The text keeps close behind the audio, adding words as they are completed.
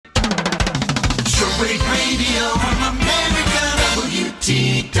Great radio from America,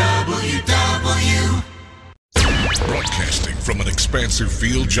 WTWW. Broadcasting from an expansive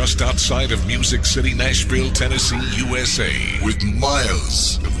field just outside of Music City, Nashville, Tennessee, USA. With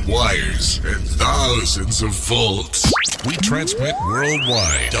miles of wires and thousands of volts. We transmit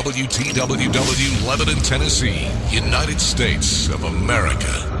worldwide. WTWW, Lebanon, Tennessee, United States of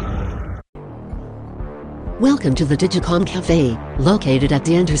America. Welcome to the Digicom Cafe, located at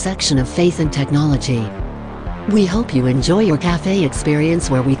the intersection of faith and technology. We hope you enjoy your cafe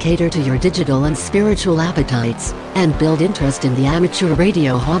experience where we cater to your digital and spiritual appetites, and build interest in the amateur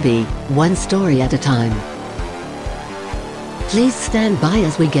radio hobby, one story at a time. Please stand by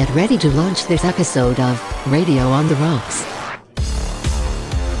as we get ready to launch this episode of Radio on the Rocks.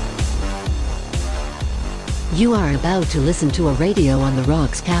 You are about to listen to a Radio on the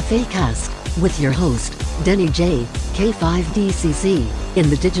Rocks Cafe cast, with your host, Denny J, K5DCC, in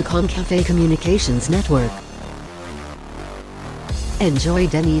the Digicom Cafe Communications Network. Enjoy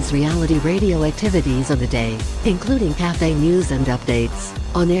Denny's reality radio activities of the day, including cafe news and updates,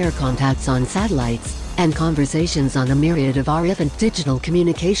 on-air contacts on satellites, and conversations on a myriad of RF and digital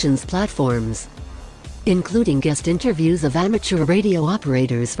communications platforms, including guest interviews of amateur radio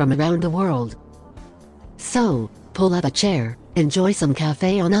operators from around the world. So, pull up a chair, enjoy some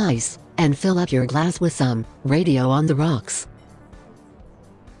cafe on ice, and fill up your glass with some Radio on the Rocks.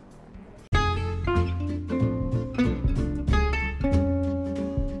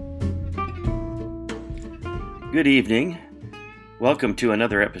 Good evening. Welcome to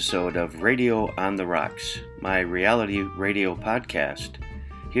another episode of Radio on the Rocks, my reality radio podcast,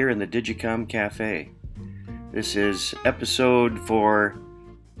 here in the Digicom Cafe. This is episode for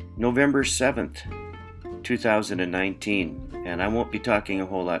November 7th, 2019, and I won't be talking a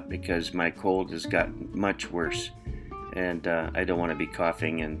whole lot because my cold has gotten much worse, and I don't want to be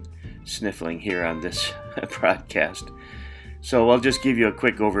coughing and sniffling here on this broadcast. So I'll just give you a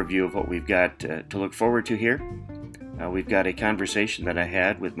quick overview of what we've got to look forward to here. We've got a conversation that I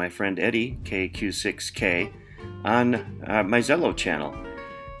had with my friend Eddie, KQ6K, on my Zello channel.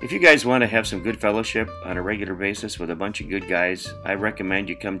 If you guys want to have some good fellowship on a regular basis with a bunch of good guys, I recommend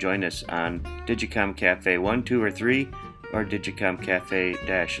you come join us on Digicom Cafe 1, 2, or 3, or Digicom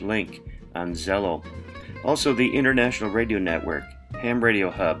Cafe-link on Zello. Also, the International Radio Network, Ham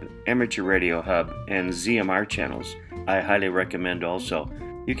Radio Hub, Amateur Radio Hub, and ZMR channels, I highly recommend also.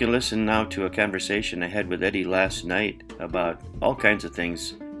 You can listen now to a conversation I had with Eddie last night about all kinds of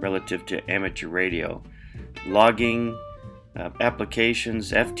things relative to amateur radio. Logging,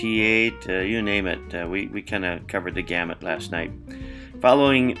 applications, FT8, you name it. We kind of covered the gamut last night.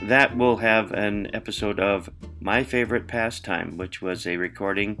 Following that, we'll have an episode of My Favorite Pastime, which was a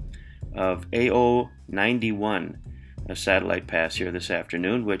recording of AO91, a satellite pass here this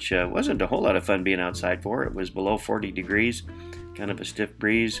afternoon, which wasn't a whole lot of fun being outside for. It was below 40 degrees, kind of a stiff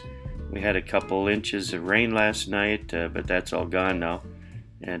breeze. We had a couple inches of rain last night, but that's all gone now,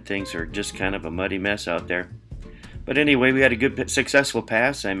 and things are just kind of a muddy mess out there. But anyway, we had a good, successful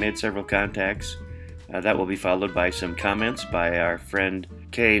pass. I made several contacts. That will be followed by some comments by our friend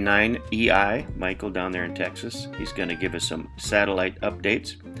K9EI, Michael down there in Texas. He's going to give us some satellite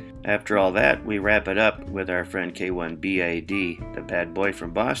updates. After all that, we wrap it up with our friend K1BAD, the bad boy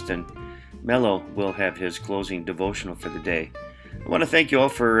from Boston. Mello will have his closing devotional for the day. I want to thank you all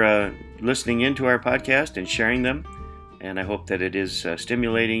for listening into our podcast and sharing them, and I hope that it is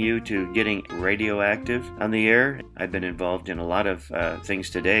stimulating you to getting radioactive on the air. I've been involved in a lot of things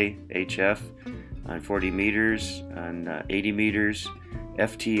today, HF on 40 meters, on 80 meters,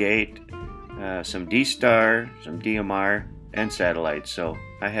 FT8, some D-Star, some DMR, and satellites, so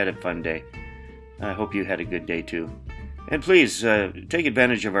I had a fun day. I hope you had a good day too. And please take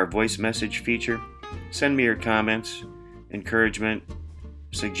advantage of our voice message feature. Send me your comments, encouragement,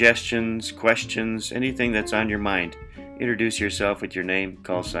 suggestions, questions, anything that's on your mind. Introduce yourself with your name,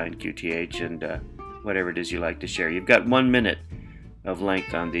 call sign, QTH, and whatever it is you like to share. You've got 1 minute of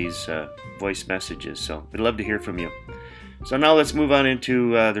length on these voice messages, so we'd love to hear from you. So now let's move on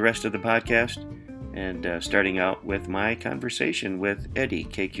into the rest of the podcast, and starting out with my conversation with Eddie,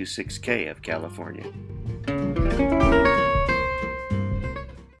 KQ6K of California.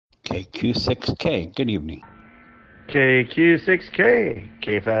 KQ6K, good evening. KQ6K,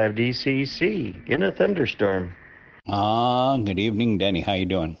 K5DCC, in a thunderstorm. Good evening, Denny. How you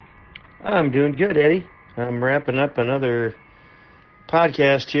doing? I'm doing good, Eddie. I'm wrapping up another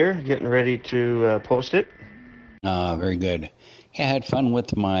podcast here, getting ready to post it. Very good. Yeah, I had fun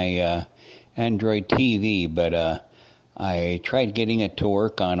with my Android TV, but I tried getting it to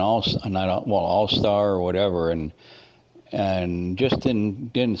work on All-Star or whatever, and and just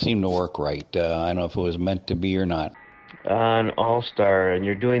didn't seem to work right. I don't know if it was meant to be or not. On All-Star, and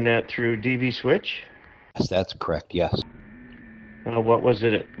you're doing that through DV Switch? Yes, that's correct, yes. What was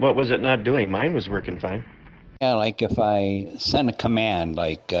it not doing? Mine was working fine. Yeah, like if I send a command,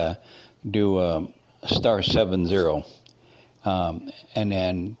 like do *70, and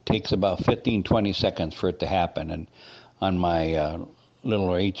then takes about 15-20 seconds for it to happen, and on my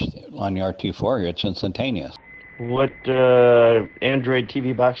little H on the RT4 here, it's instantaneous. What Android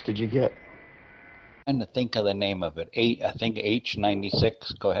TV box did you get? I'm trying to think of the name of it. I think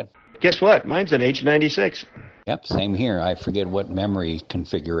H96. Go ahead. Guess what? Mine's an H96. Yep, same here. I forget what memory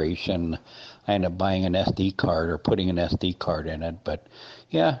configuration. I ended up buying an SD card or putting an SD card in it, but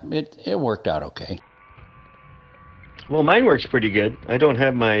yeah, it worked out okay. Well, mine works pretty good. I don't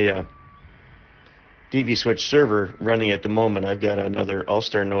have my DV Switch server running at the moment. I've got another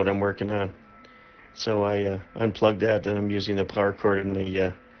All-Star node I'm working on. So I unplugged that, and I'm using the power cord and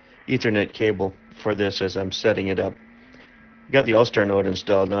the Ethernet cable for this as I'm setting it up. Got the All-Star node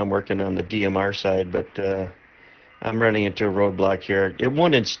installed. Now I'm working on the DMR side, but I'm running into a roadblock here. It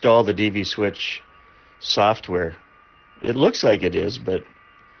won't install the DV Switch software. It looks like it is, but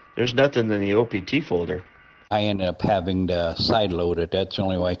there's nothing in the OPT folder. I ended up having to sideload it. That's the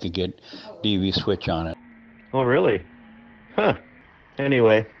only way I could get DV Switch on it. Oh, really? Huh.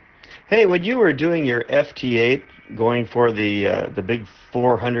 Anyway. Hey, when you were doing your FT8, going for the big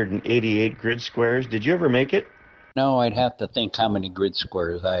 488 grid squares, did you ever make it? No, I'd have to think how many grid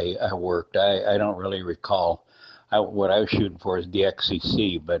squares I worked. I don't really recall. What I was shooting for is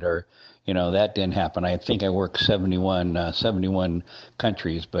DXCC, but that didn't happen. I think I worked 71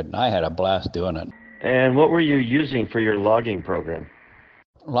 countries, but I had a blast doing it. And what were you using for your logging program?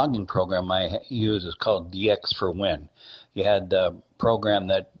 Logging program I use is called DX4Win. You had the program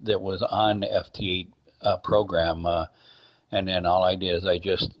that was on the FT8 program, and then all I did is I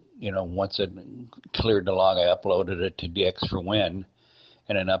just, once it cleared the log, I uploaded it to DX4Win,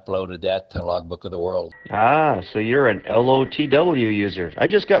 and then uploaded that to Logbook of the World. Ah, so you're an LOTW user. I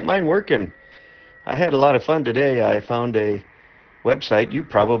just got mine working. I had a lot of fun today. I found a website you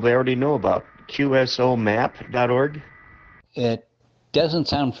probably already know about, qsomap.org. It doesn't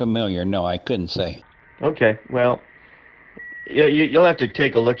sound familiar. No, I couldn't say. Okay, well, you'll have to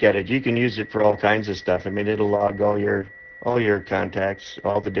take a look at it. You can use it for all kinds of stuff. I mean, it'll log all your contacts,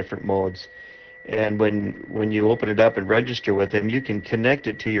 all the different modes. And when you open it up and register with them, you can connect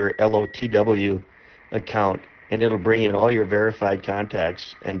it to your LOTW account, and it'll bring in all your verified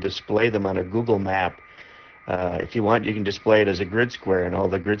contacts and display them on a Google map. If you want, you can display it as a grid square, and all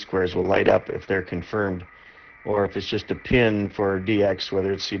the grid squares will light up if they're confirmed. Or if it's just a pin for DX,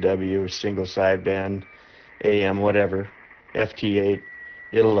 whether it's CW, single sideband, AM, whatever, FT8,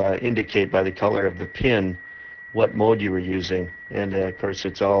 it'll indicate by the color of the pin what mode you were using. And of course,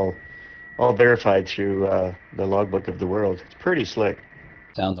 it's all verified through the Logbook of the World. It's pretty slick.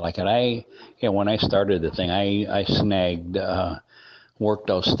 Sounds like it. When I started the thing, I snagged, worked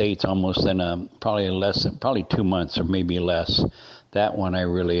those states almost in probably 2 months or maybe less. That one I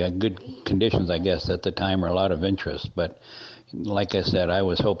really, good conditions, I guess, at the time, or a lot of interest. But like I said, I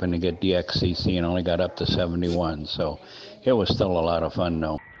was hoping to get DXCC and only got up to 71. So it was still a lot of fun,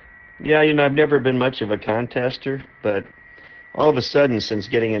 though. Yeah, I've never been much of a contester, but all of a sudden, since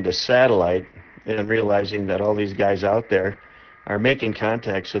getting into satellite and realizing that all these guys out there are making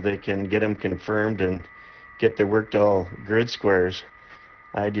contacts so they can get them confirmed and get their worked all grid squares,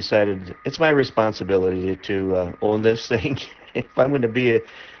 I decided it's my responsibility to own this thing. If I'm going to be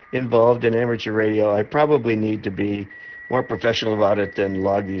involved in amateur radio, I probably need to be more professional about it than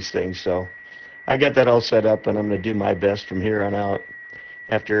log these things. So I got that all set up, and I'm going to do my best from here on out.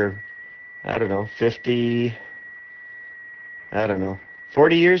 After,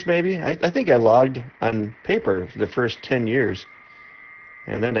 40 years maybe? I think I logged on paper for the first 10 years.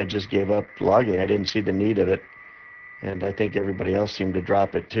 And then I just gave up logging. I didn't see the need of it. And I think everybody else seemed to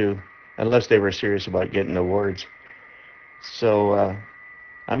drop it too, unless they were serious about getting awards. So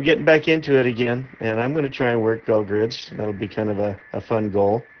I'm getting back into it again, and I'm going to try and work all grids. That'll be kind of a fun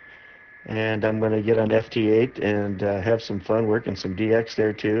goal. And I'm going to get on FT8 and have some fun working some DX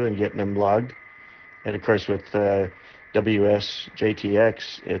there too and getting them logged. And of course with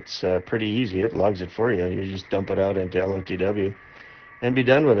WSJTX, it's pretty easy. It logs it for you. You just dump it out into LOTW and be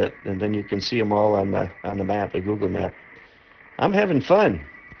done with it. And then you can see them all on the map, the Google map. I'm having fun.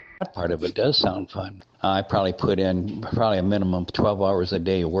 That part of it does sound fun. I probably put in a minimum of 12 hours a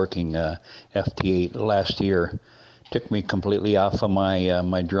day working FT8 last year. Took me completely off of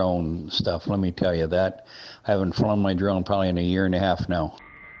my drone stuff. Let me tell you that. I haven't flown my drone probably in a year and a half now.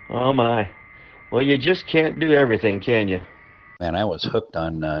 Oh my. Well, you just can't do everything, can you? Man, I was hooked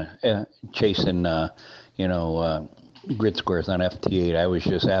on chasing, grid squares on FT8. I was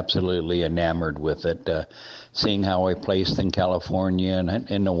just absolutely enamored with it, seeing how I placed in California and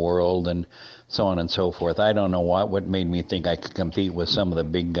in the world and so on and so forth. I don't know what made me think I could compete with some of the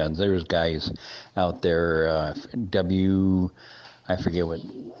big guns. There's guys out there, I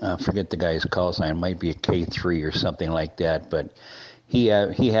forget the guy's call sign. It might be a K3 or something like that, but he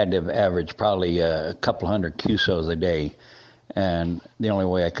had to average probably a couple hundred QSOs a day. And the only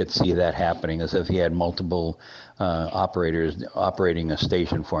way I could see that happening is if he had multiple operators operating a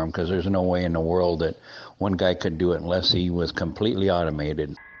station for him, because there's no way in the world that one guy could do it unless he was completely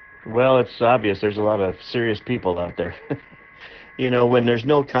automated. Well, it's obvious there's a lot of serious people out there. When there's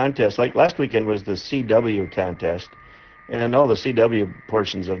no contest, like last weekend was the CW contest, and all the CW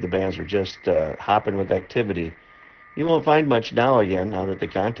portions of the bands were just hopping with activity. You won't find much now again, now that the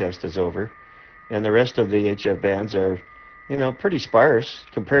contest is over. And the rest of the HF bands are, pretty sparse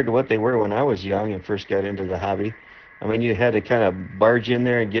compared to what they were when I was young and first got into the hobby. I mean, you had to kind of barge in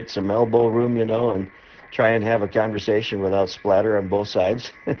there and get some elbow room, and try and have a conversation without splatter on both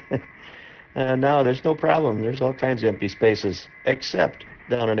sides. And now there's no problem. There's all kinds of empty spaces, except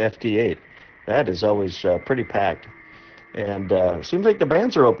down at FT8. That is always pretty packed. And seems like the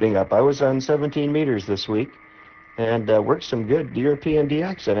bands are opening up. I was on 17 meters this week and worked some good European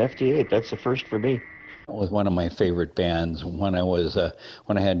DX on FT8. That's the first for me. It was one of my favorite bands when I was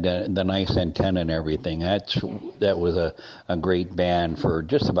when I had the nice antenna and everything. That was a great band for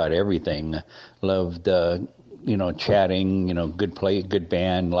just about everything. Loved chatting, good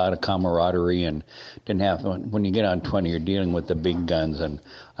band, a lot of camaraderie, and didn't have, when you get on 20, you're dealing with the big guns, and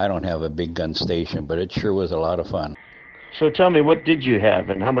I don't have a big gun station, but it sure was a lot of fun. So tell me, what did you have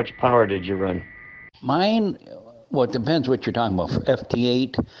and how much power did you run? Mine, well, it depends what you're talking about. For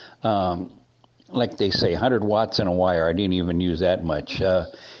FT8, like they say, 100 watts in a wire. I didn't even use that much.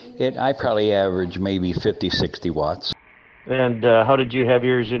 I probably averaged maybe 50, 60 watts. And how did you have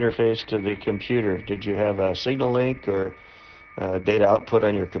yours interface to the computer? Did you have a signal link or data output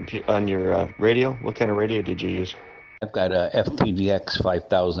on your radio? What kind of radio did you use? I've got a FTDX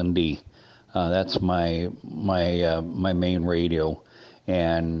 5000D. That's my main radio,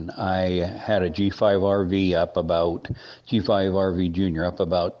 and I had a G5RV Junior up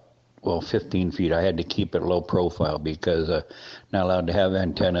about 15 feet. I had to keep it low profile because not allowed to have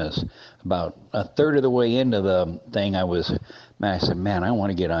antennas. About a third of the way into the thing, I said, man, I want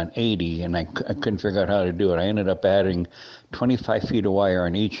to get on 80, and I couldn't figure out how to do it. I ended up adding 25 feet of wire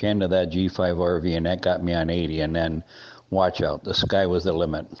on each end of that G5RV, and that got me on 80, and then watch out, the sky was the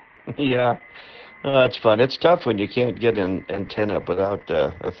limit. Yeah, that's fun. It's tough when you can't get an antenna up without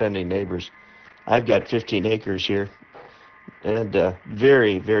offending neighbors. I've got 15 acres here, and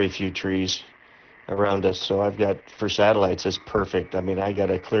very, very few trees around us. So I've got, for satellites, it's perfect. I mean, I got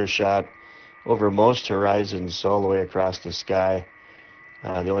a clear shot over most horizons all the way across the sky.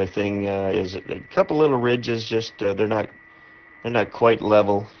 The only thing is a couple little ridges, just they're not quite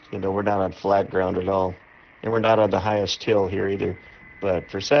level. We're not on flat ground at all, and we're not on the highest hill here either.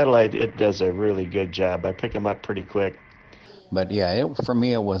 But for satellite, it does a really good job. I pick them up pretty quick. But yeah, for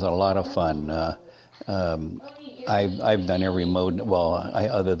me, it was a lot of fun. I've done every mode,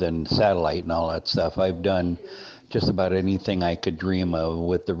 other than satellite and all that stuff. I've done just about anything I could dream of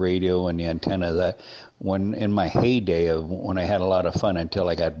with the radio and the antenna. That when in my heyday of when I had a lot of fun until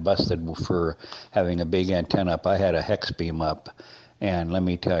I got busted for having a big antenna up, I had a hex beam up, and let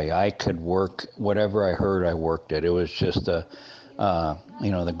me tell you, I could work whatever I heard. I worked it. It was just the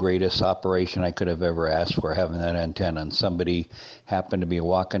greatest operation I could have ever asked for, having that antenna. And somebody happened to be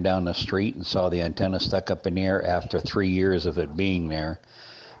walking down the street and saw the antenna stuck up in the air after 3 years of it being there.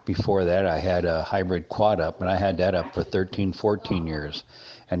 Before that, I had a hybrid quad up, and I had that up for 13, 14 years,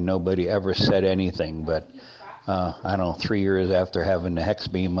 and nobody ever said anything. But I don't know, 3 years after having the hex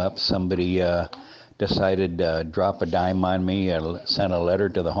beam up, somebody decided to drop a dime on me. I sent a letter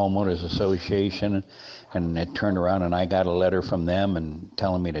to the Homeowners Association, and it turned around and I got a letter from them and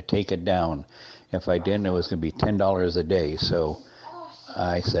telling me to take it down. If I didn't, it was going to be $10 a day. So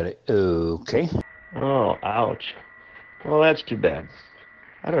I said, okay. Oh, ouch. Well, that's too bad.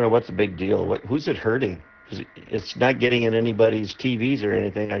 I don't know what's the big deal. Who's it hurting? It's not getting in anybody's TVs or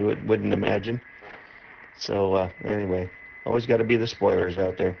anything, I wouldn't imagine. So anyway, always got to be the spoilers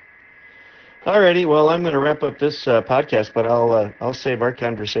out there. Alrighty, well, I'm going to wrap up this podcast, but I'll save our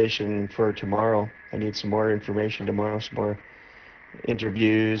conversation for tomorrow. I need some more information tomorrow, some more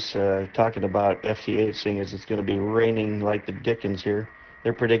interviews, talking about FT8, seeing as it's going to be raining like the dickens here.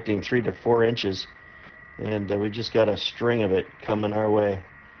 They're predicting 3 to 4 inches, and we just got a string of it coming our way.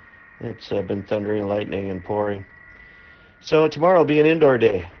 It's been thundering, lightning, and pouring. So tomorrow will be an indoor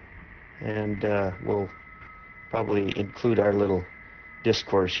day, and we'll probably include our little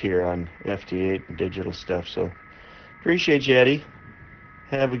discourse here on FT8 and digital stuff. So appreciate you, Eddie.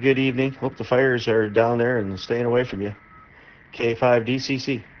 Have a good evening. Hope the fires are down there and staying away from you.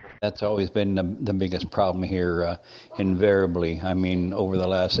 K5DCC. That's always been the biggest problem here, invariably. I mean, over the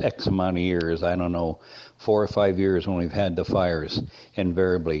last X amount of years, I don't know, 4 or 5 years when we've had the fires,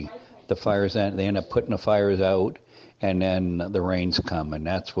 invariably. The fires, they end up putting the fires out, and then the rains come, and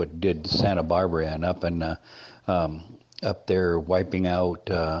that's what did Santa Barbara and up there wiping out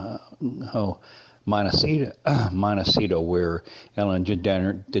Montecito, where Ellen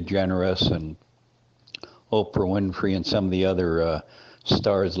DeGeneres and Oprah Winfrey and some of the other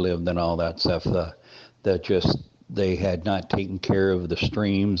stars lived and all that stuff. They had not taken care of the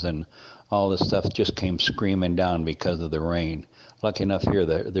streams, and all this stuff just came screaming down because of the rain. Lucky enough here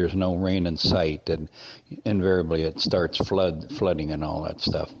that there's no rain in sight, and invariably it starts flooding and all that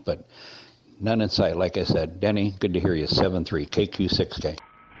stuff. But none in sight, like I said. Denny, good to hear you. 7-3 KQ6K.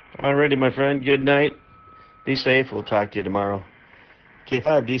 Alrighty, my friend. Good night. Be safe. We'll talk to you tomorrow.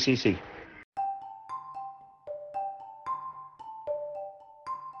 K5DCC.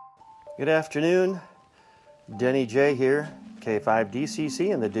 Good afternoon. Denny J here, K5DCC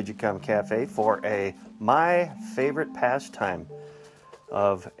in the Digicom Cafe for my favorite pastime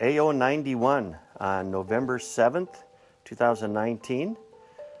of AO91 on November 7th, 2019.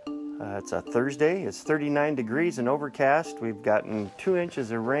 It's a Thursday. It's 39 degrees and overcast. We've gotten 2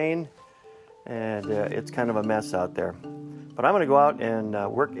 inches of rain, and it's kind of a mess out there. But I'm going to go out and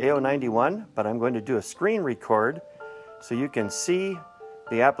work AO91, but I'm going to do a screen record so you can see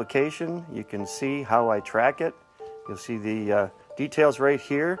the application. You can see how I track it. You'll see the details right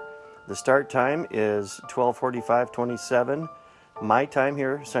here. The start time is 12:45:27 my time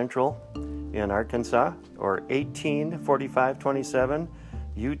here, Central in Arkansas, or 18:45:27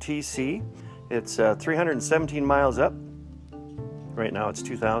 UTC. It's 317 miles up. Right now it's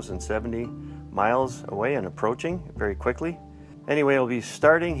 2,070 miles away and approaching very quickly. Anyway, we'll be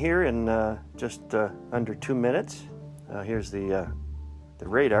starting here in just under 2 minutes. Here's the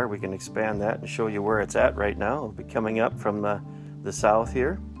radar. We can expand that and show you where it's at right now. It'll be coming up from the south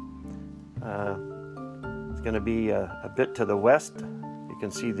here. It's going to be a bit to the west. You can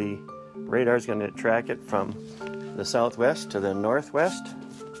see the radar is going to track it from the southwest to the northwest.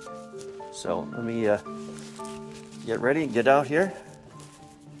 So let me get ready and get out here.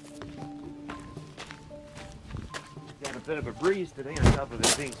 Got a bit of a breeze today on top of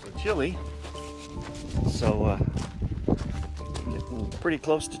it being so chilly. So getting pretty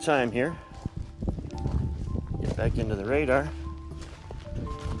close to time here. Get back into the radar.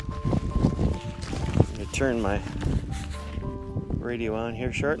 I'm going to turn my radio on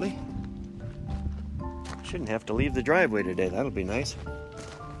here shortly. Shouldn't have to leave the driveway today. That'll be nice.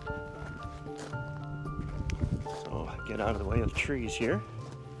 So get out of the way of the trees here.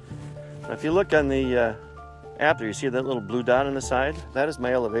 Now, if you look on the app there, you see that little blue dot on the side? That is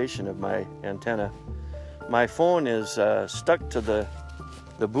my elevation of my antenna. My phone is stuck to the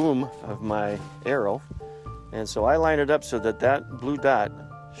boom of my arrow, and so I line it up so that that blue dot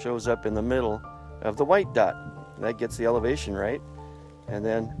shows up in the middle of the white dot. That gets the elevation right, and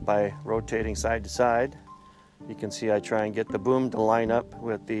then by rotating side to side, you can see I try and get the boom to line up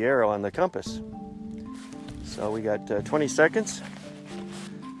with the arrow on the compass. So we got 20 seconds.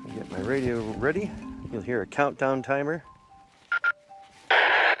 I'll get my radio ready. You'll hear a countdown timer.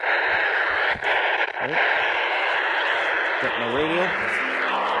 Right. Got my radio.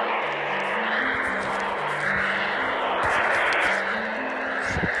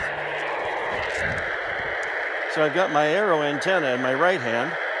 So I've got my arrow antenna in my right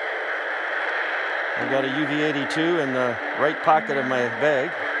hand. I've got a UV82 in the right pocket of my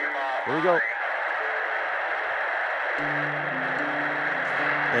bag. Here we go.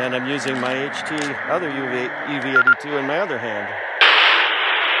 And I'm using my HT other UV82 in my other hand.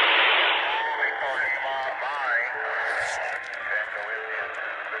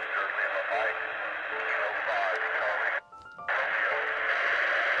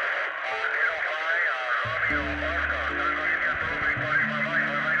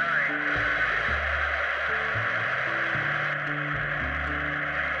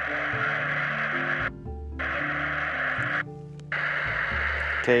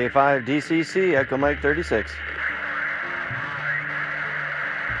 K5DCC, Echo Mike 36.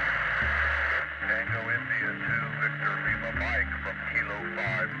 Tango India 2, Victor Lima Mike from Kilo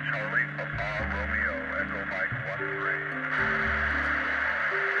 5, Charlie Papa Romeo, Echo Mike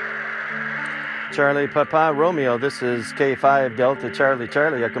Charlie Papa Romeo, this is K5 Delta Charlie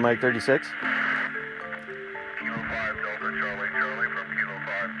Charlie, Echo Mike 36. Kilo 5 Delta Charlie Charlie from Kilo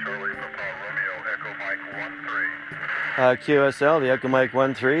 5 Charlie Papa Romeo, Echo Mike 13. QSL, the Echo Mike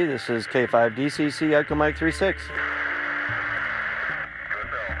 13, this is K5 DCC, Echo Mike 36.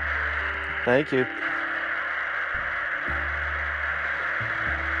 QSL. Thank you.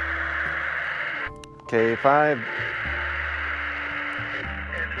 K5.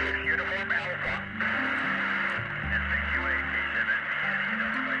 Uniform Alpha. NCQA K7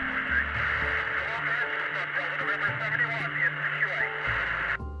 November 71, NCQA.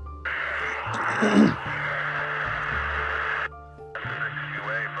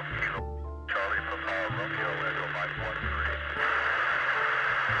 NCQA from Kilo Charlie Papa Romeo, Echo Mike 13.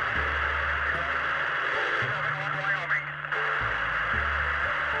 Wyoming.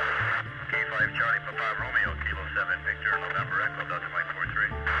 K5 Charlie Papa Romeo, Kilo 7 Victor November Echo, Delta Mike 43.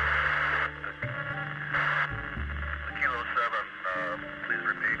 Kilo 7, please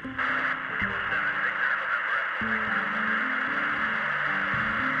repeat. Kilo 7 Victor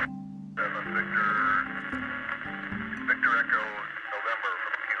November Echo. 7 Victor Echo November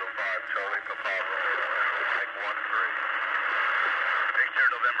from Kilo 5 Charlie Papa Romeo, Echo Mike 13. Victor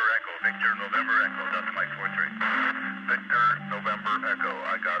November Echo, Victor November Echo, Delta Mike 43. Victor November Echo,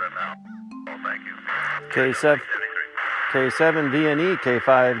 I got it now. Oh, thank you. K7, 73. K7 VNE,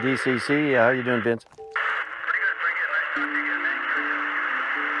 K5 DCC. How are you doing, Vince? Pretty good, pretty good. Nice talking to you. Thank you.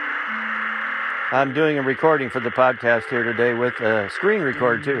 I'm doing a recording for the podcast here today with a screen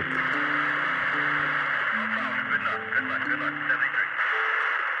record too. No problem. Good luck, good luck, good luck.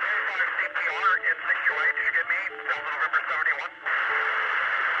 73. 35 CPR, N6UA. Did you get me? Delta November 71.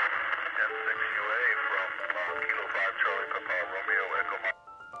 N6UA from Kilo 5 Charlie Papa Romeo, Echo Mike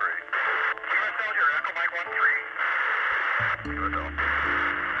 3. QSL, your Echo Mike 13. QSL.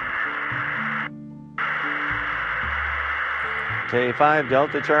 K5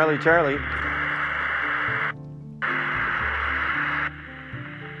 Delta Charlie Charlie.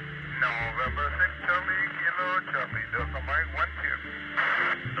 November 6 Charlie Kilo Charlie Delta Mike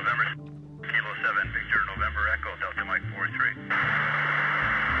 12. November Kilo 7 Victor November Echo Delta Mike 43.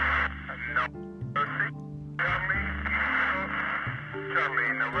 November 6 Charlie Kilo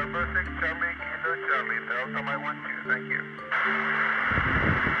Charlie November 6 Charlie Kilo Charlie Delta Mike 12. Thank you.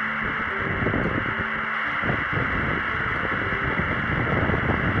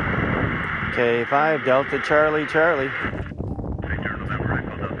 K5 Delta Charlie Charlie. Victor November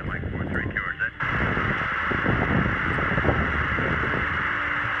Echo Delta Mike 43 QRZ.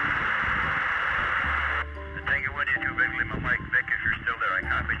 Take it with you to Big Lima Mike Vic if you're still there. I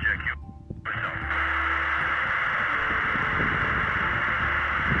copy check you.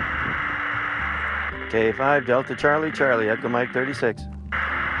 K5 Delta Charlie Charlie, Echo Mike 36. Kilo 5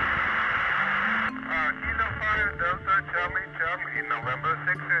 Delta Charlie Charlie November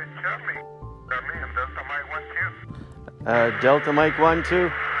 6 Charlie Charlie and Delta Mike 12. Delta Mike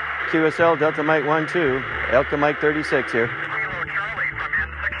 12. QSL Delta Mike 12. Echo Mike 36 here. Kilo Charlie from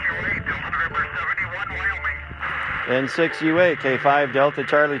N6UA Delta November 71 Wyoming. N6UA, K5 Delta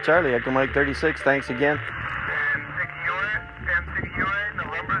Charlie Charlie, Echo Mike 36. Thanks again. N6UA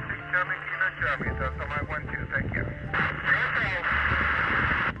November 6 Charlie Kilo Charlie Delta Mike 12. Thank you.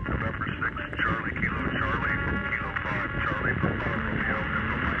 November 6 Charlie Kilo Charlie Kilo 5 Charlie Papa Romeo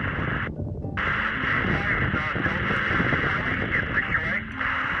Echo Mike 1.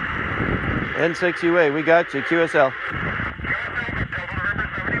 N6UA, we got you. QSL.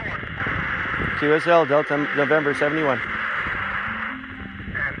 QSL Delta November 71. And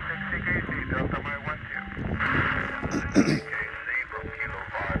 60KC Delta Mike 12. 60KC from Kilo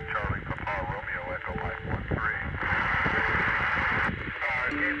 5 Charlie Papa Romeo Echo Mike 13.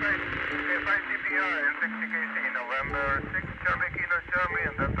 K5 CPR and 60KC November 6 Charlie Kilo Charlie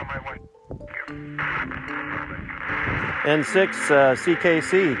and Delta Mike 1. N6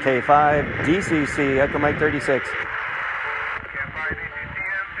 CKC, K5 DCC, Echo Mike 36. K5 DCC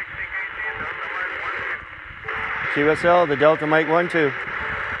and 60KC Delta Mike 12. QSL, the Delta Mike 12. K7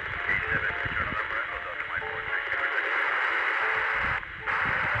 Victor November Echo Delta Mike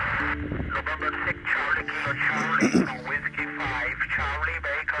 43. November 6 Charlie Kilo Charlie from Whiskey 5 Charlie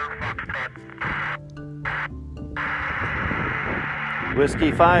Baker Foxtrot.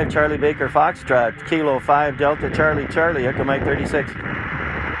 Whiskey 5, Charlie Baker Foxtrot, Kilo 5 Delta Charlie Charlie, Echo Mike 36. Kilo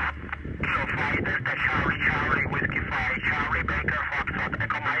 5 Delta Charlie Charlie Whiskey 5 Charlie Baker Foxtrot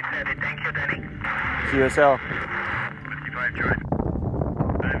Echo Mike 30. Thank you, Danny. QSL. Whiskey 5 Charlie.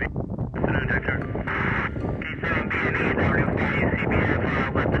 Afternoon, Doctor. K7 BNE W5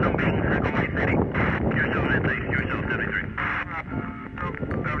 CBF West Lumbings Echo Mike 30. Yourself, please. Yourself, 73.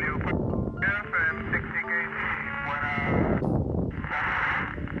 W5 and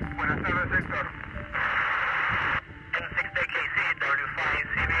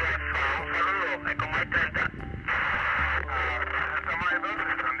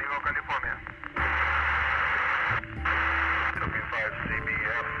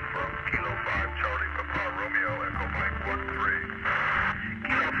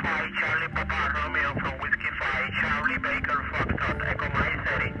 5, Charlie Papa Romeo from Whiskey 5, Charlie Baker Foxtrot, Echo Mike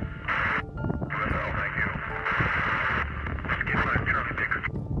City. USL, thank you. Whiskey 5, Charlie Baker,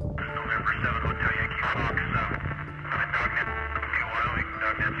 November 7, Hotel Yankee Fox, Dognet 2 Wyoming,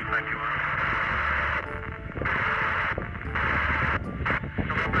 Dognet 521.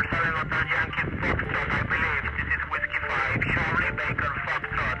 November 7, Hotel Yankee Foxtrot, I believe this is Whiskey 5, Charlie Baker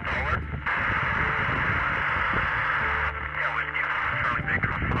Foxtrot, over. Yeah, Whiskey 5, Charlie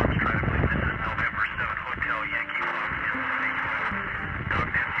Baker Foxtrot, I believe this is November 7, Hotel Yankee Fox,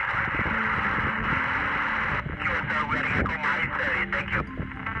 Dognet 2 QSL ready, Echo Mike City, thank you.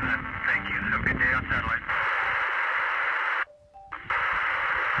 Thank you, have a good day on satellite.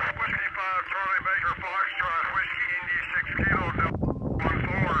 Whiskey 5, Charlie Baker Foxtrot, Whiskey India 6 Kilo,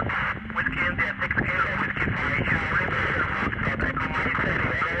 14. Whiskey India 6 Kilo, Whiskey 5, Charlie Baker Foxtrot, Echo Mike City.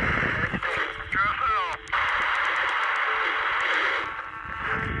 QSL.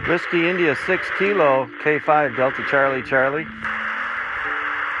 Whiskey India 6 Kilo, K5 Delta Charlie Charlie.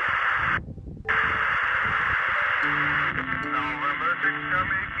 November 6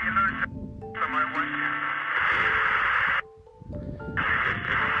 Charlie Kilo, semi 1.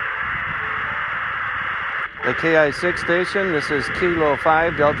 The KI6 station, this is Kilo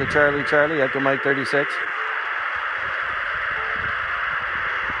 5 Delta Charlie Charlie, Echo Mike 36.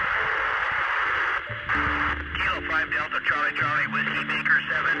 Kilo 5 Delta Charlie Charlie, Whiskey Baker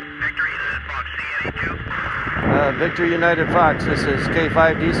 7, Victor United Fox CNA 2. Victor United Fox, this is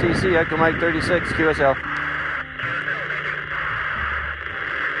K5 DCC, Echo Mike 36, QSL.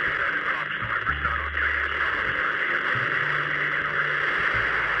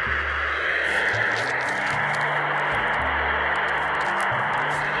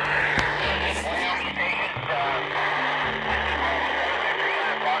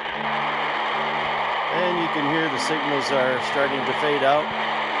 And you can hear the signals are starting to fade out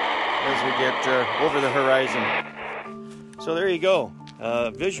as we get over the horizon. So there you go,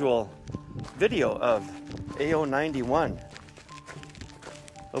 video of AO91.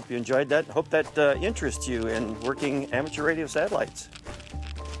 Hope you enjoyed that. Hope that interests you in working amateur radio satellites.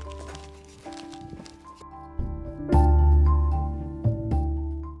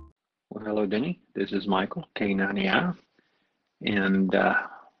 Well, hello, Denny. This is Michael, K90I, and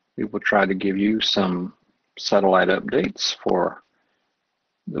we will try to give you some satellite updates for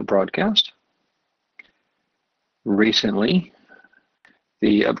the broadcast. Recently,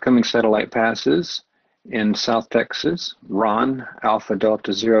 the upcoming satellite passes in South Texas, Ron Alpha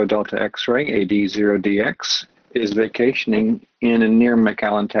Delta Zero Delta X-Ray AD0DX is vacationing in and near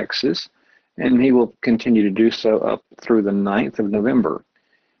McAllen, Texas, and he will continue to do so up through the 9th of November.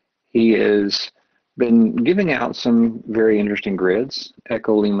 He has been giving out some very interesting grids: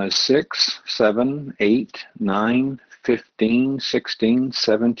 Echo Lima 6, 7, 8, 9, 15, 16,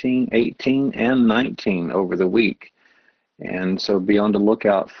 17, 18, and 19 over the week. And so be on the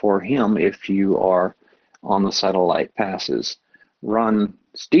lookout for him if you are on the satellite passes. Ron's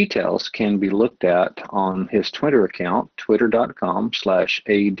details can be looked at on his Twitter account,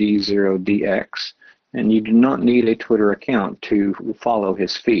 twitter.com/AD0DX. And you do not need a Twitter account to follow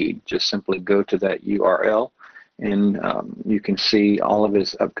his feed. Just simply go to that URL and you can see all of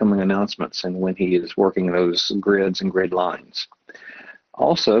his upcoming announcements and when he is working those grids and grid lines.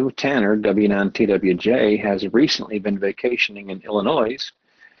 Also, Tanner, W9TWJ, has recently been vacationing in Illinois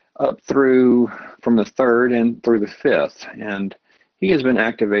up through from the 3rd and through the 5th. And he has been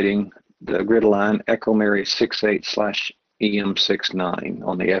activating the grid line Echo Mary 68/EM69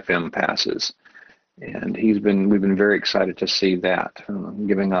 on the FM passes. And we've been very excited to see that,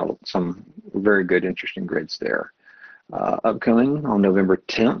 giving out some very good, interesting grids there. Upcoming on November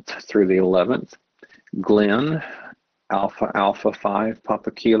 10th through the 11th, Glenn, Alpha 5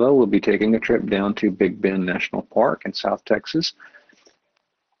 Papa Kilo, will be taking a trip down to Big Bend National Park in South Texas.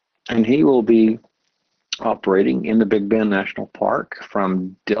 And he will be operating in the Big Bend National Park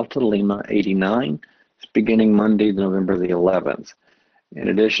from Delta Lima 89, beginning Monday, November the 11th. In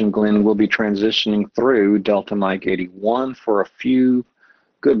addition, Glenn will be transitioning through Delta Mike 81 for a few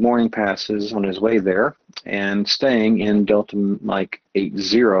good morning passes on his way there and staying in Delta Mike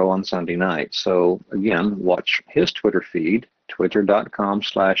 80 on Sunday night. So again, watch his Twitter feed,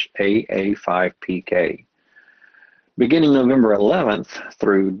 twitter.com/AA5PK. Beginning November 11th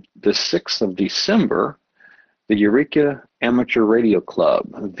through the 6th of December, the Eureka Amateur Radio Club,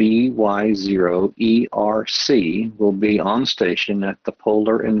 VY0ERC, will be on station at the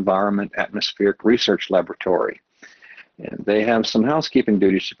Polar Environment Atmospheric Research Laboratory. And they have some housekeeping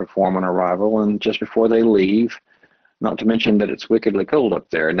duties to perform on arrival, and just before they leave, Not to mention that it's wickedly cold up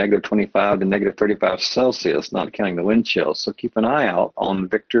there, negative 25 to negative 35 Celsius, not counting the wind chill. So keep an eye out on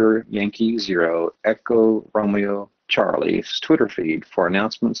Victor Yankee Zero Echo Romeo Charlie's Twitter feed for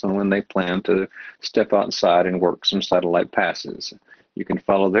announcements on when they plan to step outside and work some satellite passes. You can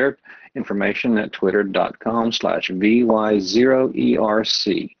follow their information at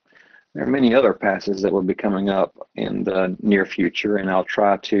twitter.com/VY0ERC. There are many other passes that will be coming up in the near future, and I'll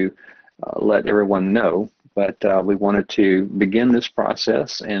try to let everyone know. But we wanted to begin this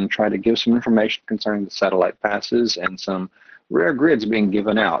process and try to give some information concerning the satellite passes and some rare grids being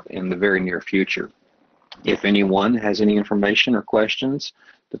given out in the very near future. If anyone has any information or questions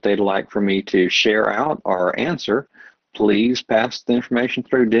that they'd like for me to share out or answer, please pass the information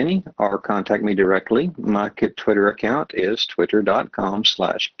through Denny or contact me directly. My Twitter account is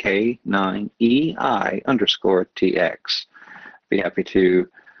twitter.com/K9EI_TX. Be happy to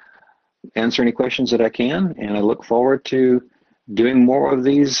answer any questions that I can, and I look forward to doing more of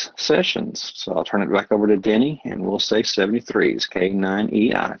these sessions. So I'll turn it back over to Denny, and we'll say 73s,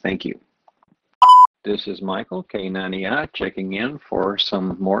 K9EI. Thank you. This is Michael, K9EI, checking in for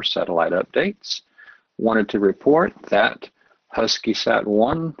some more satellite updates. Wanted to report that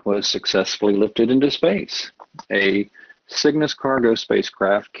HuskySat-1 was successfully lifted into space. A Cygnus cargo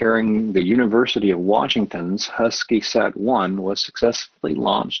spacecraft carrying the University of Washington's HuskySat-1 was successfully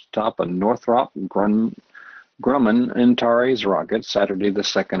launched atop a Northrop Grumman Antares rocket Saturday the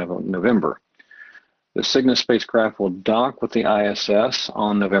 2nd of November. The Cygnus spacecraft will dock with the ISS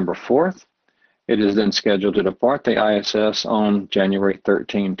on November 4th. It is then scheduled to depart the ISS on January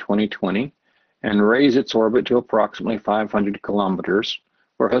 13, 2020, and raise its orbit to approximately 500 kilometers,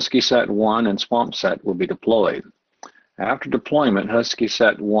 where HuskySat-1 and SwampSat will be deployed. After deployment,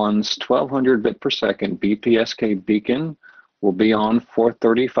 HuskySat-1's 1200 bit per second BPSK beacon will be on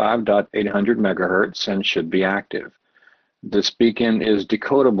 435.800 megahertz and should be active. This beacon is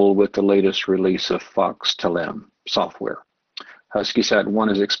decodable with the latest release of Fox-Telem software. HuskySat-1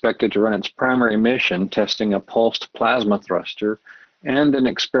 is expected to run its primary mission, testing a pulsed plasma thruster and an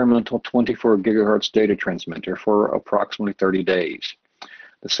experimental 24 gigahertz data transmitter for approximately 30 days.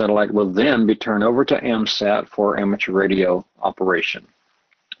 The satellite will then be turned over to AMSAT for amateur radio operation,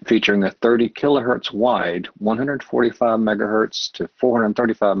 featuring a 30 kilohertz wide, 145 megahertz to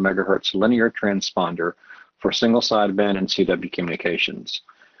 435 megahertz linear transponder for single sideband and CW communications.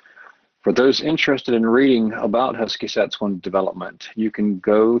 For those interested in reading about HuskySat-1 development, you can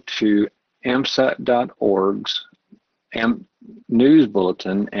go to AMSAT.org's news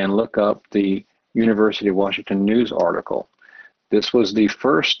bulletin and look up the University of Washington news article. This was the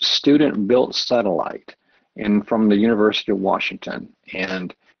first student-built satellite from the University of Washington,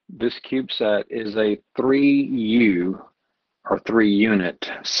 and this CubeSat is a 3U or 3-unit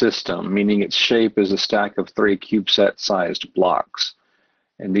system, meaning its shape is a stack of 3 CubeSat-sized blocks.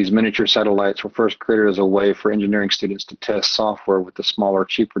 And these miniature satellites were first created as a way for engineering students to test software with the smaller,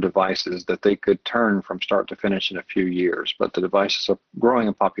 cheaper devices that they could turn from start to finish in a few years. But the devices are growing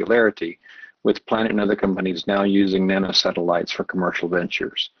in popularity, with Planet and other companies now using nanosatellites for commercial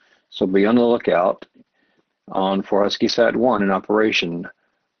ventures. So be on the lookout for HuskySat-1 in operation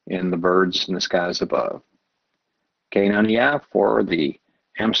in the birds in the skies above. K9EI for the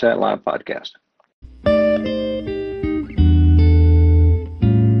AMSAT Live podcast.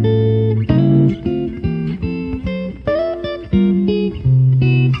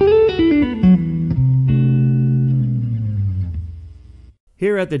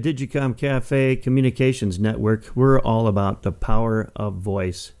 Here at the Digicom Cafe Communications Network, we're all about the power of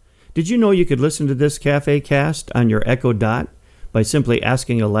voice. Did you know you could listen to this Cafe Cast on your Echo Dot by simply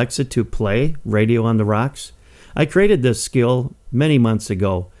asking Alexa to play Radio on the Rocks? I created this skill many months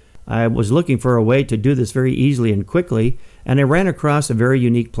ago. I was looking for a way to do this very easily and quickly, and I ran across a very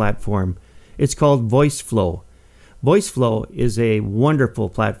unique platform. It's called VoiceFlow. VoiceFlow is a wonderful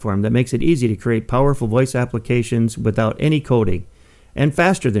platform that makes it easy to create powerful voice applications without any coding, and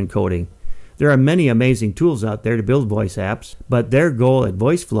faster than coding. There are many amazing tools out there to build voice apps, but their goal at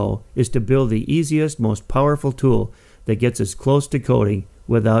VoiceFlow is to build the easiest, most powerful tool that gets us close to coding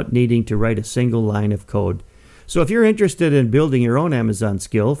without needing to write a single line of code. So if you're interested in building your own Amazon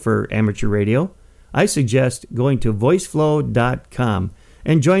skill for amateur radio, I suggest going to voiceflow.com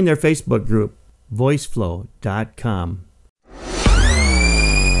and join their Facebook group, voiceflow.com.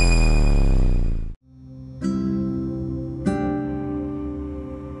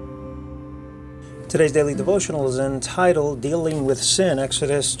 Today's daily devotional is entitled Dealing with Sin.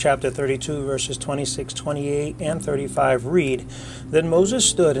 Exodus chapter 32, verses 26, 28, and 35 read, Then Moses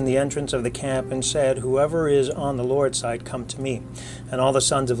stood in the entrance of the camp and said, Whoever is on the Lord's side, come to me. And all the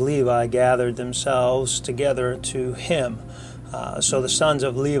sons of Levi gathered themselves together to him. So the sons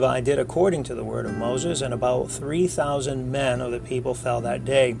of Levi did according to the word of Moses, and about 3,000 men of the people fell that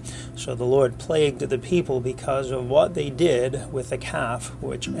day. So the Lord plagued the people because of what they did with the calf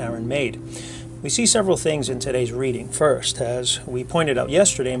which Aaron made. We see several things in today's reading. First, as we pointed out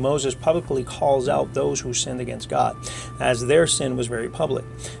yesterday, Moses publicly calls out those who sinned against God, as their sin was very public.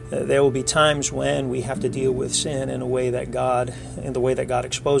 There will be times when we have to deal with sin in the way that God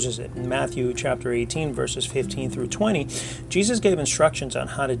exposes it. In Matthew chapter 18, verses 15 through 20, Jesus gave instructions on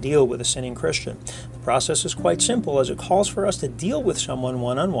how to deal with a sinning Christian. The process is quite simple, as it calls for us to deal with someone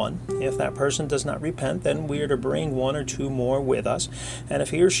one-on-one. If that person does not repent, then we are to bring one or two more with us. And if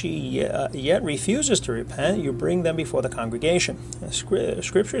he or she yet refuses to repent, you bring them before the congregation.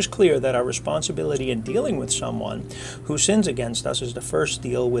 Scripture is clear that our responsibility in dealing with someone who sins against us is to first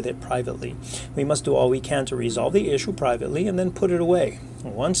deal with it privately. We must do all we can to resolve the issue privately and then put it away.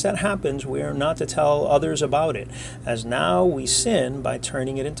 Once that happens, we are not to tell others about it, as now we sin by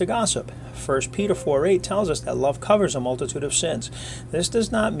turning it into gossip. 1 Peter 4:8 tells us that love covers a multitude of sins. This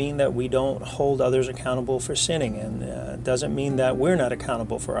does not mean that we don't hold others accountable for sinning, and doesn't mean that we're not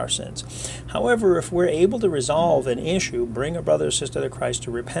accountable for our sins. However, if we're able to resolve an issue, bring a brother or sister to Christ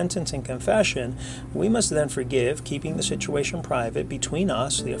to repentance and confession, we must then forgive, keeping the situation private between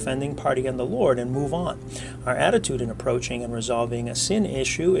us, the offending party, and the Lord, and move on. Our attitude in approaching and resolving a sin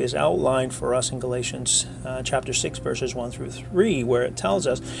issue is outlined for us in Galatians chapter 6, verses 1 through 3, where it tells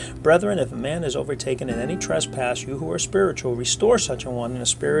us, Brethren, if a man is overtaken in any trespass, you who are spiritual, restore such a one in a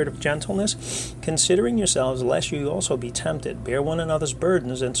spirit of gentleness, considering yourselves, lest you also be tempted. Bear one another's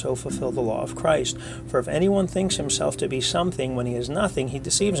burdens, and so fulfill the law of Christ. For if anyone thinks himself to be something when he is nothing, he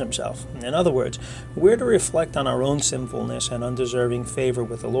deceives himself. In other words, we're to reflect on our own sinfulness and undeserving favor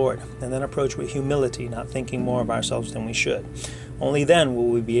with the Lord, and then approach with humility, not thinking more of ourselves than we should. Only then will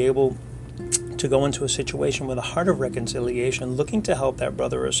we be able to go into a situation with a heart of reconciliation, looking to help that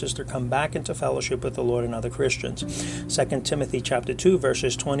brother or sister come back into fellowship with the Lord and other Christians. 2 Timothy chapter 2,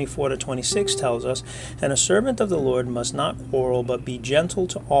 verses 24 to 26 tells us, And a servant of the Lord must not quarrel, but be gentle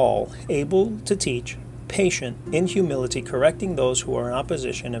to all, able to teach, patient, in humility, correcting those who are in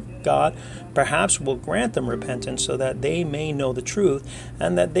opposition. If God perhaps will grant them repentance, so that they may know the truth,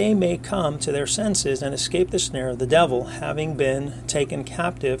 and that they may come to their senses and escape the snare of the devil, having been taken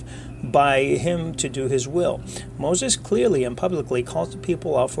captive by him to do his will. Moses clearly and publicly calls the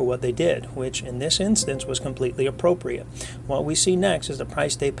people out for what they did, which in this instance was completely appropriate. What we see next is the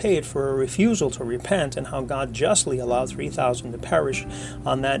price they paid for a refusal to repent, and how God justly allowed 3,000 to perish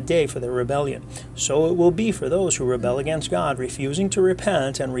on that day for their rebellion. So it will be for those who rebel against God, refusing to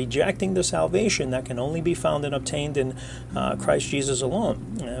repent and rejecting the salvation that can only be found and obtained in Christ Jesus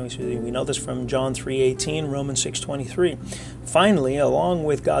alone. We know this from John 3:18, Romans 6:23. Finally, along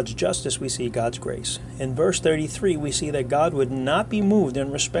with God's justice, we see God's grace. In verse 33, we see that God would not be moved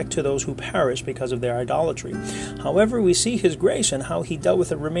in respect to those who perish because of their idolatry. However, we see his grace in how he dealt with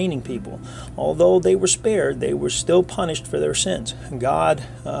the remaining people. Although they were spared, they were still punished for their sins. God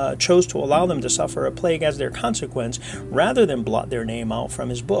chose to allow them to suffer a plague as their consequence, rather than blot their name out from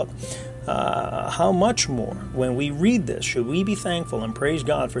his book. How much more, when we read this, should we be thankful and praise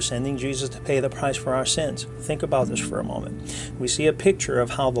God for sending Jesus to pay the price for our sins? Think about this for a moment. We see a picture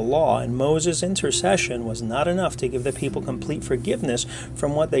of how the law and Moses' intercession was not enough to give the people complete forgiveness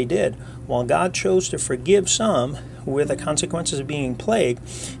from what they did. While God chose to forgive some with the consequences of being plagued,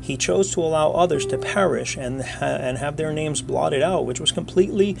 he chose to allow others to perish and have their names blotted out, which was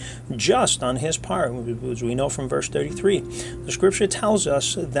completely just on his part, as we know from verse 33. The scripture tells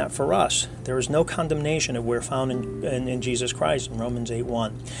us that for us, there is no condemnation if we're found in Jesus Christ in Romans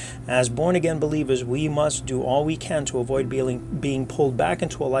 8:1. As born-again believers, we must do all we can to avoid being pulled back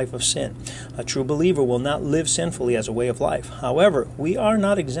into a life of sin. A true believer will not live sinfully as a way of life. However, we are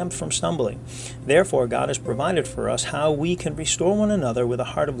not exempt from stumbling. Therefore, God has provided for us how we can restore one another with a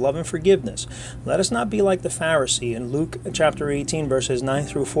heart of love and forgiveness. Let us not be like the Pharisee in Luke chapter 18, verses 9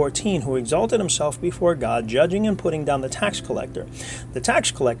 through 14, who exalted himself before God, judging and putting down the tax collector. The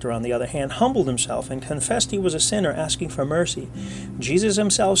tax collector, on the other hand, humbled himself and confessed he was a sinner, asking for mercy. Jesus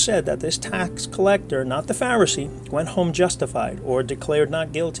himself said that this tax collector, not the Pharisee, went home justified or declared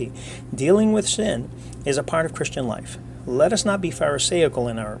not guilty. Dealing with sin is a part of Christian life. Let us not be pharisaical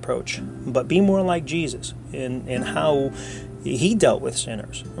in our approach, but be more like Jesus in how He dealt with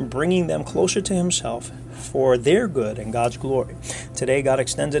sinners, bringing them closer to himself for their good and God's glory. Today, God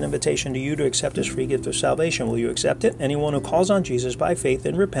extends an invitation to you to accept his free gift of salvation. Will you accept it? Anyone who calls on Jesus by faith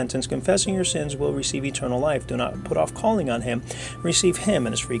and repentance, confessing your sins, will receive eternal life. Do not put off calling on him. Receive him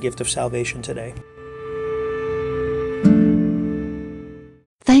and his free gift of salvation today.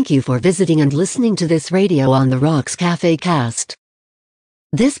 Thank you for visiting and listening to this Radio on the Rocks Cafe cast.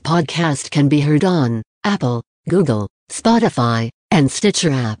 This podcast can be heard on Apple, Google, Spotify, and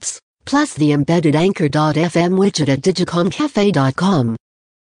Stitcher apps, plus the embedded Anchor.fm widget at digicomcafe.com.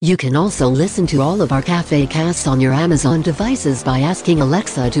 You can also listen to all of our cafe casts on your Amazon devices by asking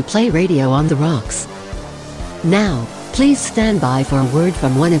Alexa to play Radio on the Rocks. Now, please stand by for a word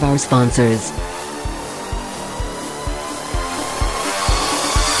from one of our sponsors.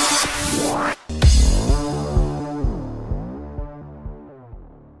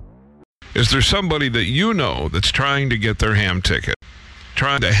 Is there somebody that you know that's trying to get their ham ticket?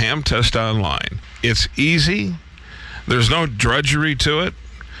 Trying to ham test online. It's easy. There's no drudgery to it.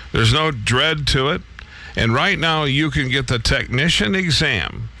 There's no dread to it. And right now you can get the technician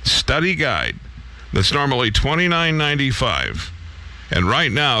exam study guide that's normally $29.95. And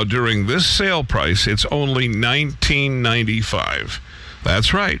right now, during this sale price, it's only $19.95.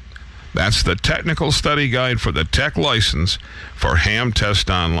 That's right. That's the technical study guide for the tech license for Ham Test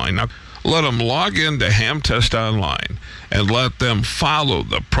Online. Now, let them log into Ham Test Online and let them follow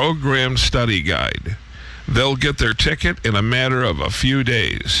the programmed study guide. They'll get their ticket in a matter of a few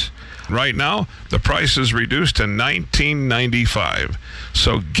days. Right now, the price is reduced to $19.95.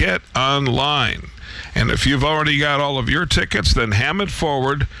 So get online. And if you've already got all of your tickets, then ham it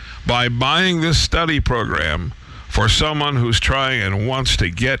forward by buying this study program for someone who's trying and wants to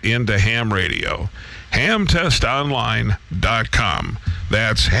get into ham radio. HamTestOnline.com.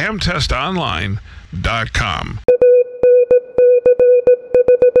 That's HamTestOnline.com.